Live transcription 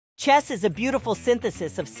Chess is a beautiful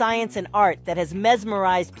synthesis of science and art that has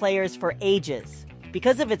mesmerized players for ages.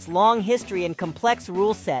 Because of its long history and complex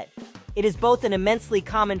rule set, it is both an immensely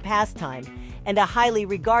common pastime and a highly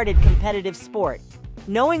regarded competitive sport.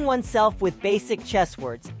 Knowing oneself with basic chess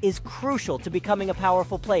words is crucial to becoming a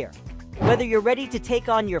powerful player, whether you're ready to take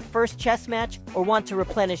on your first chess match or want to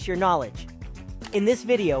replenish your knowledge. In this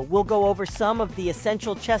video, we'll go over some of the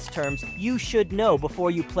essential chess terms you should know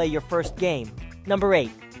before you play your first game. Number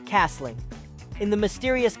 8. Castling. In the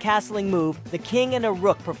mysterious castling move, the king and a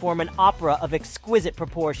rook perform an opera of exquisite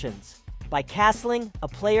proportions. By castling, a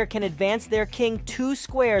player can advance their king 2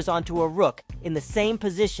 squares onto a rook in the same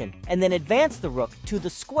position, and then advance the rook to the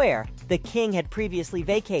square the king had previously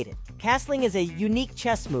vacated. Castling is a unique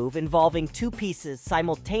chess move involving 2 pieces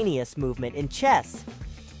simultaneous movement in chess.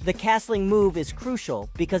 The castling move is crucial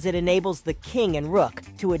because it enables the king and rook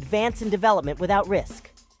to advance in development without risk.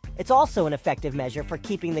 It's also an effective measure for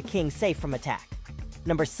keeping the king safe from attack.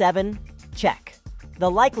 Number 7. Check.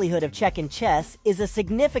 The likelihood of check in chess is a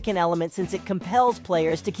significant element since it compels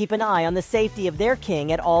players to keep an eye on the safety of their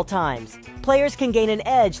king at all times. Players can gain an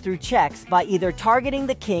edge through checks by either targeting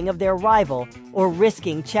the king of their rival or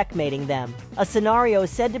risking checkmating them. A scenario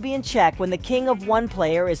is said to be in check when the king of one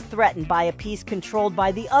player is threatened by a piece controlled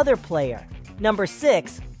by the other player. Number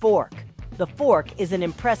 6. Fork. The fork is an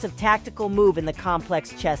impressive tactical move in the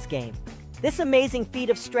complex chess game. This amazing feat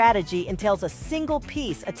of strategy entails a single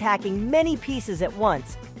piece attacking many pieces at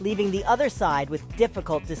once, leaving the other side with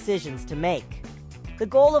difficult decisions to make. The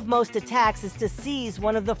goal of most attacks is to seize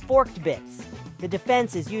one of the forked bits. The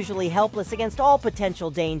defense is usually helpless against all potential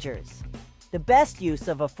dangers. The best use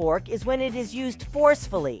of a fork is when it is used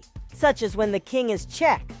forcefully, such as when the king is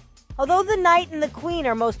checked. Although the knight and the queen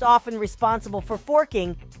are most often responsible for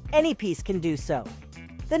forking, any piece can do so.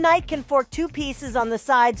 The knight can fork 2 pieces on the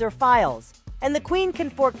sides or files, and the queen can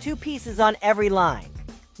fork 2 pieces on every line.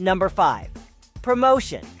 Number 5.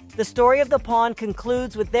 Promotion. The story of the pawn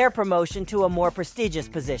concludes with their promotion to a more prestigious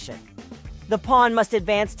position. The pawn must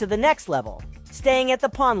advance to the next level. Staying at the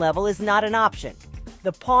pawn level is not an option.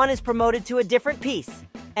 The pawn is promoted to a different piece,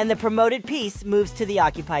 and the promoted piece moves to the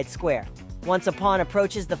occupied square. Once a pawn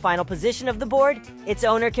approaches the final position of the board, its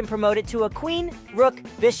owner can promote it to a queen, rook,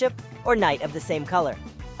 bishop, or knight of the same color.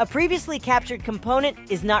 A previously captured component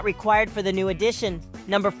is not required for the new addition.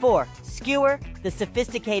 Number 4. Skewer. The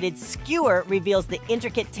sophisticated skewer reveals the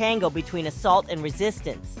intricate tangle between assault and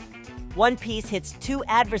resistance. One piece hits 2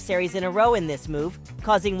 adversaries in a row in this move,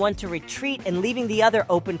 causing one to retreat and leaving the other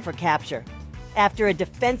open for capture. After a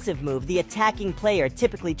defensive move, the attacking player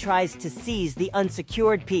typically tries to seize the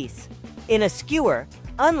unsecured piece. In a skewer,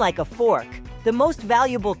 unlike a fork, the most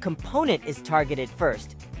valuable component is targeted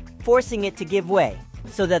first, forcing it to give way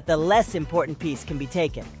so that the less important piece can be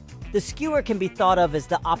taken. The skewer can be thought of as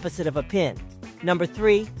the opposite of a pin. Number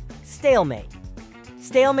 3. Stalemate.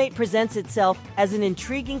 Stalemate presents itself as an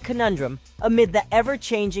intriguing conundrum amid the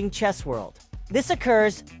ever-changing chess world. This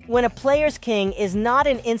occurs when a player's king is not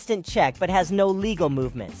in instant check but has no legal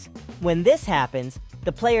movements. When this happens,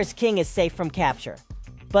 the player's king is safe from capture.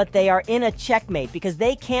 But they are in a checkmate because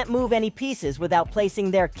they can't move any pieces without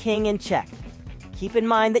placing their king in check. Keep in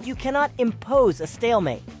mind that you cannot impose a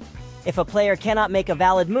stalemate. If a player cannot make a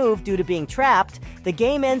valid move due to being trapped, the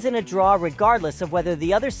game ends in a draw regardless of whether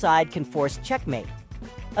the other side can force checkmate.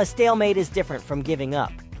 A stalemate is different from giving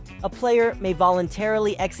up. A player may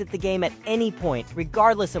voluntarily exit the game at any point,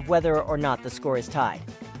 regardless of whether or not the score is tied.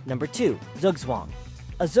 Number 2. Zugzwang.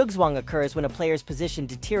 A zugzwang occurs when a player's position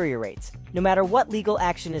deteriorates, no matter what legal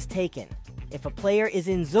action is taken. If a player is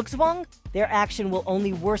in zugzwang, their action will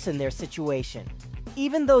only worsen their situation.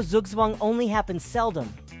 Even though zugzwang only happens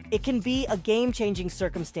seldom, it can be a game-changing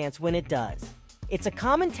circumstance when it does. It's a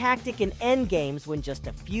common tactic in endgames when just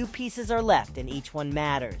a few pieces are left and each one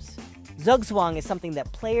matters. Zugzwang is something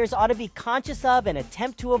that players ought to be conscious of and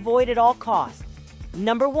attempt to avoid at all costs.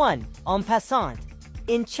 Number 1. En passant.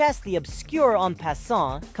 In chess, the obscure en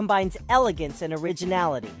passant combines elegance and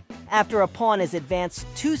originality. After a pawn has advanced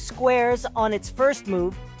 2 squares on its first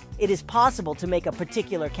move, it is possible to make a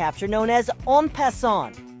particular capture known as en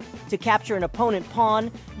passant. To capture an opponent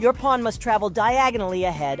pawn, your pawn must travel diagonally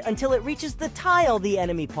ahead until it reaches the tile the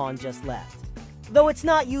enemy pawn just left. Though it's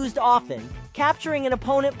not used often, capturing an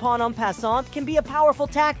opponent pawn en passant can be a powerful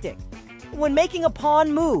tactic. When making a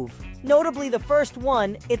pawn move, notably the first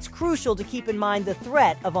one, it's crucial to keep in mind the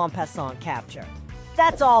threat of en passant capture.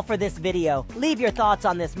 That's all for this video. Leave your thoughts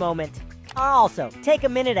on this moment. Also, take a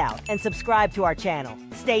minute out and subscribe to our channel.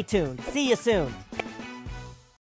 Stay tuned. See you soon.